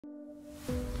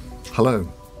Hello,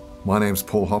 my name's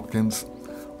Paul Hopkins.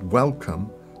 Welcome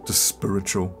to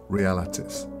Spiritual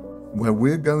Realities, where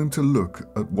we're going to look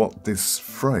at what this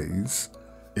phrase,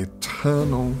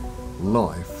 eternal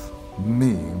life,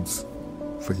 means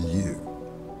for you.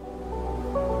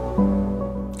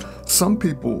 Some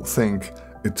people think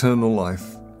eternal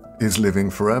life is living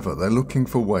forever. They're looking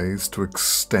for ways to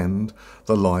extend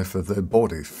the life of their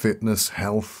body, fitness,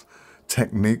 health,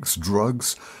 techniques,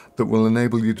 drugs that will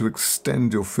enable you to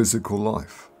extend your physical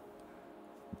life.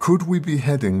 Could we be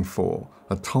heading for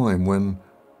a time when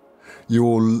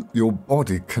your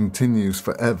body continues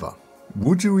forever?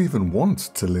 Would you even want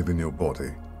to live in your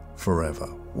body forever?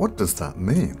 What does that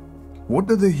mean? What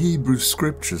do the Hebrew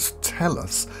scriptures tell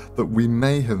us that we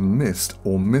may have missed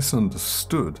or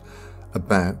misunderstood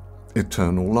about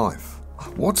eternal life?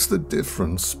 What's the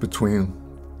difference between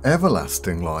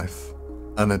everlasting life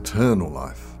and eternal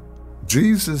life?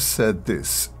 Jesus said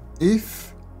this: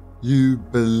 if you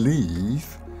believe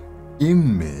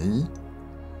in me,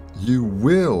 you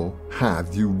will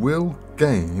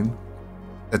gain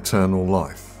eternal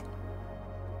life.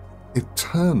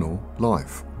 Eternal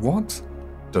life. What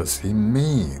does he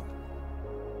mean?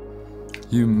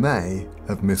 You may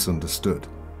have misunderstood.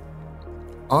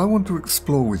 I want to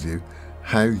explore with you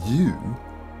how you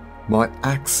might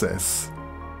access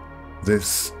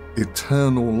this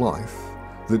eternal life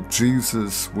that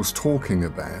Jesus was talking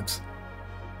about,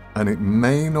 and it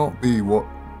may not be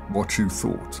what you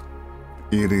thought.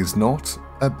 It is not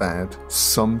about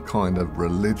some kind of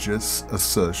religious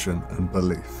assertion and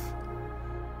belief.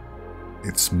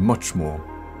 It's much more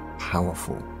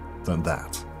powerful than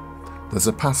that. There's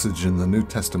a passage in the New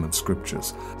Testament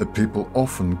scriptures that people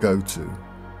often go to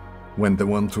when they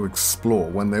want to explore,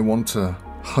 when they want to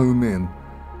home in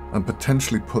and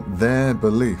potentially put their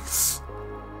beliefs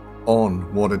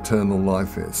on what eternal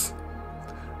life is.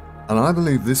 And I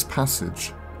believe this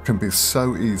passage can be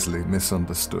so easily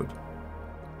misunderstood.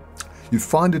 You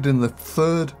find it in the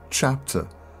 3rd chapter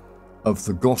of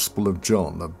the Gospel of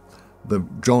John,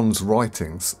 John's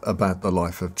writings about the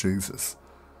life of Jesus.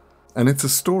 And it's a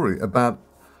story about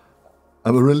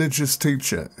a religious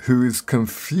teacher who is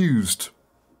confused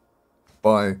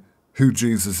by who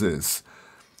Jesus is.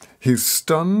 He's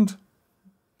stunned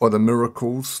by the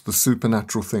miracles, the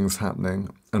supernatural things happening,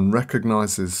 and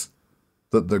recognizes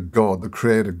that the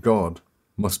Creator God,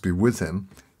 must be with him,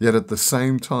 yet at the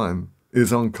same time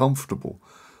is uncomfortable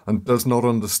and does not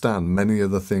understand many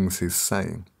of the things he's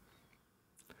saying.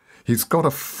 He's got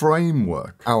a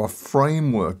framework. Our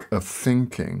framework of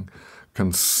thinking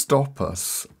can stop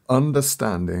us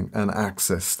understanding and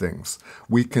access things.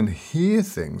 We can hear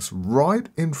things right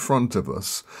in front of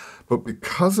us, but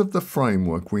because of the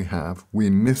framework we have, we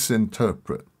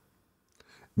misinterpret.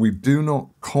 We do not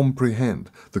comprehend.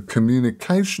 The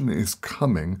communication is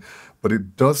coming, but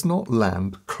it does not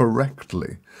land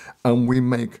correctly, and we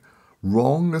make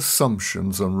wrong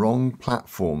assumptions and wrong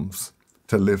platforms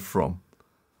to live from.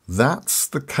 That's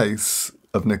the case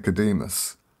of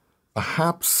Nicodemus.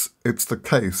 Perhaps it's the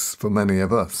case for many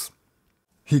of us.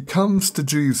 He comes to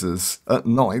Jesus at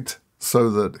night so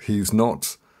that he's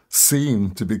not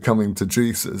seen to be coming to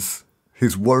Jesus.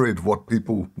 He's worried what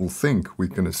people will think, we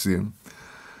can assume.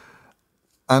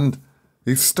 And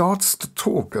he starts to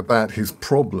talk about his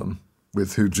problem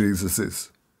with who Jesus is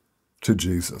to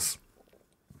Jesus.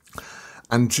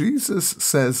 And Jesus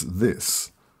says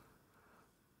this: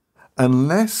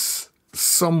 unless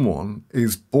someone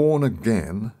is born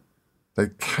again, they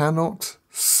cannot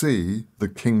see the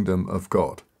kingdom of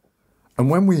God. And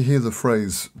when we hear the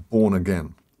phrase born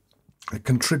again, it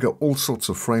can trigger all sorts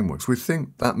of frameworks. We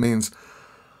think that means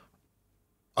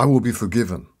I will be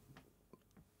forgiven.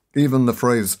 Even the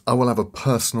phrase, I will have a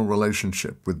personal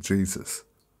relationship with Jesus.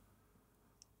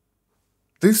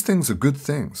 These things are good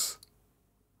things.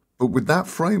 But with that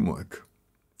framework,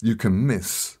 you can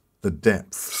miss the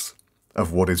depths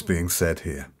of what is being said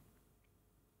here.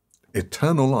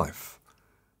 Eternal life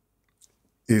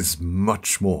is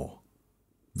much more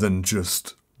than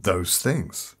just those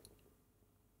things.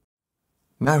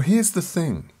 Now here's the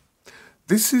thing.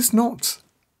 This is not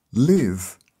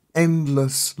live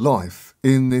endless life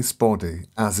in this body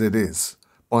as it is,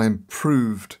 by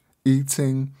improved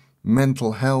eating,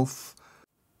 mental health,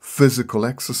 physical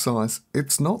exercise.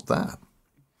 It's not that.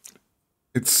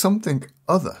 It's something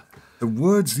other. The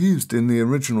words used in the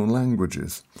original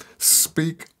languages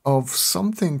speak of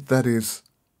something that is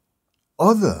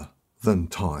other than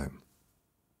time,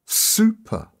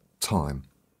 super time.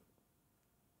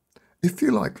 If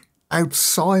you like,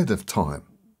 outside of time,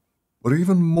 or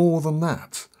even more than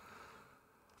that.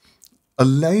 A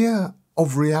layer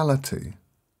of reality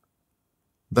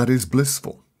that is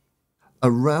blissful. a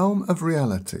realm of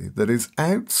reality that is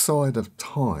outside of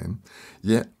time,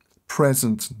 yet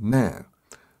present now.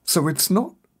 So it's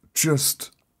not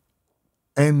just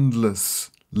endless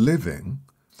living,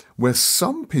 where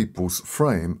some people's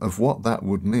frame of what that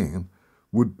would mean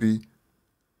would be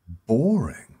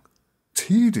boring,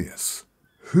 tedious.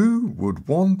 Who would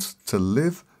want to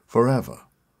live forever?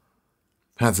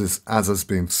 As has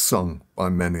been sung by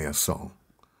many a song.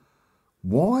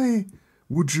 Why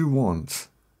would you want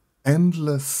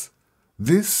this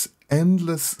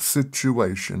endless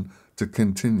situation to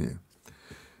continue?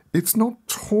 It's not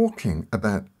talking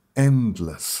about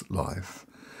endless life.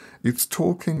 It's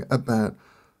talking about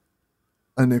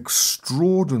an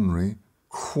extraordinary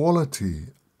quality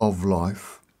of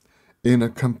life in a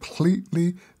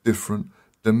completely different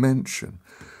dimension,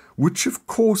 which of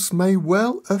course may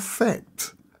well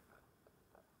affect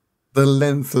the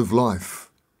length of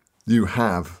life you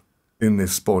have in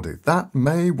this body. That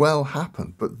may well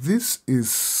happen, but this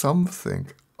is something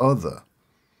other.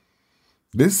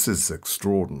 This is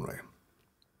extraordinary.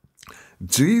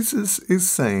 Jesus is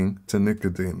saying to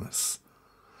Nicodemus,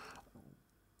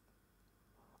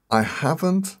 I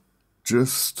haven't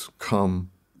just come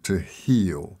to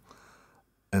heal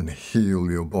and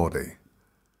heal your body.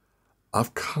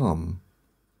 I've come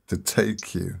to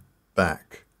take you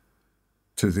back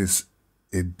to this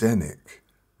Edenic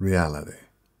reality.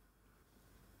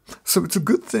 So it's a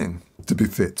good thing to be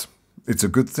fit. It's a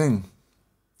good thing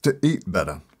to eat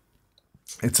better.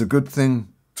 It's a good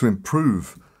thing to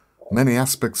improve many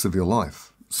aspects of your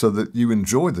life so that you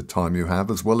enjoy the time you have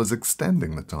as well as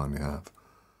extending the time you have.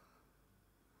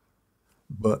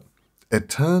 But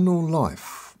eternal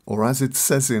life, or as it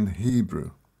says in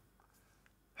Hebrew,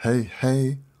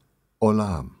 Hey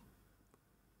Olam,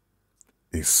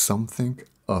 is something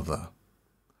other.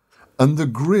 And the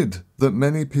grid that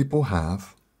many people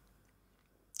have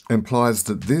implies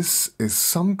that this is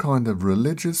some kind of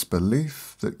religious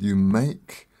belief that you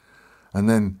make and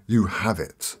then you have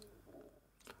it.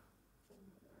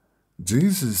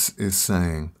 Jesus is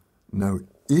saying, no,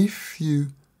 if you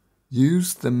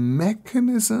use the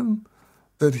mechanism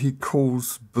that he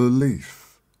calls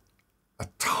belief, a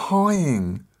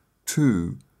tying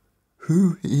to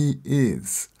who he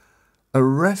is, a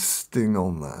resting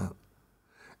on that,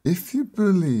 if you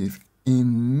believe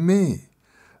in me,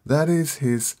 that is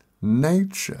his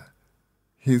nature,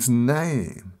 his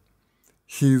name,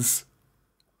 his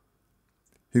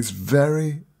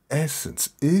very essence.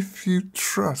 If you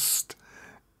trust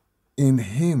in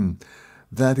him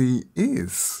that he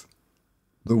is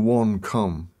the one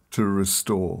come to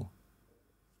restore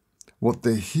what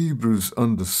the Hebrews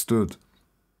understood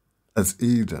as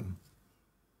Eden,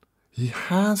 he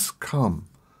has come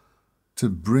to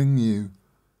bring you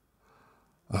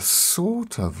a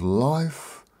sort of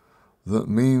life that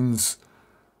means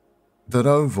that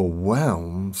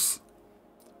overwhelms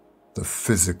the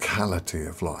physicality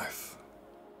of life.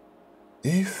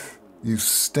 If you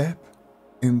step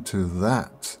into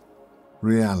that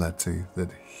reality that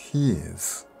he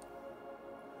is,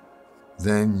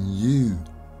 then you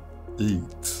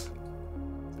eat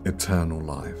eternal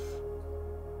life.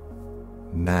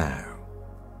 Now,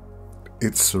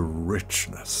 it's a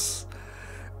richness.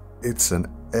 It's an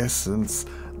essence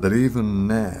that even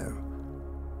now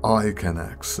I can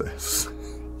access,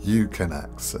 you can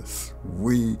access,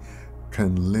 we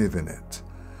can live in it.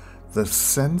 The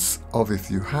sense of, if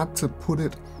you had to put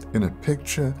it in a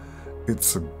picture,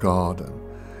 it's a garden.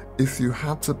 If you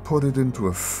had to put it into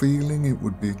a feeling, it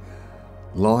would be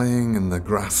lying in the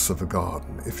grass of a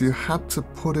garden. If you had to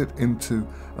put it into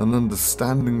an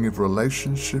understanding of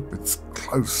relationship, it's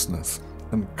closeness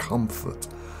and comfort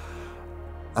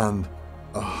and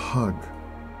a hug,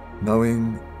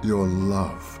 knowing you're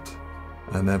loved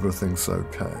and everything's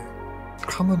okay.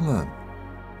 Come and learn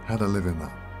how to live in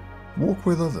that. Walk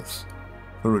with others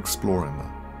who are exploring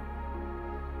that.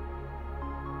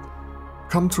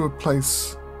 Come to a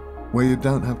place where you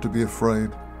don't have to be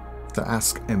afraid to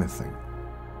ask anything,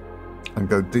 and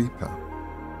go deeper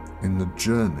in the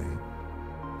journey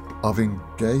of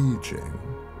engaging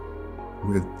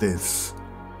with this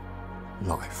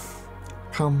life.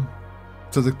 Come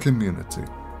to the community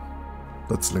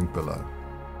that's linked below.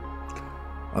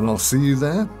 And I'll see you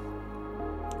there,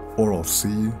 or I'll see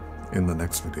you in the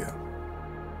next video.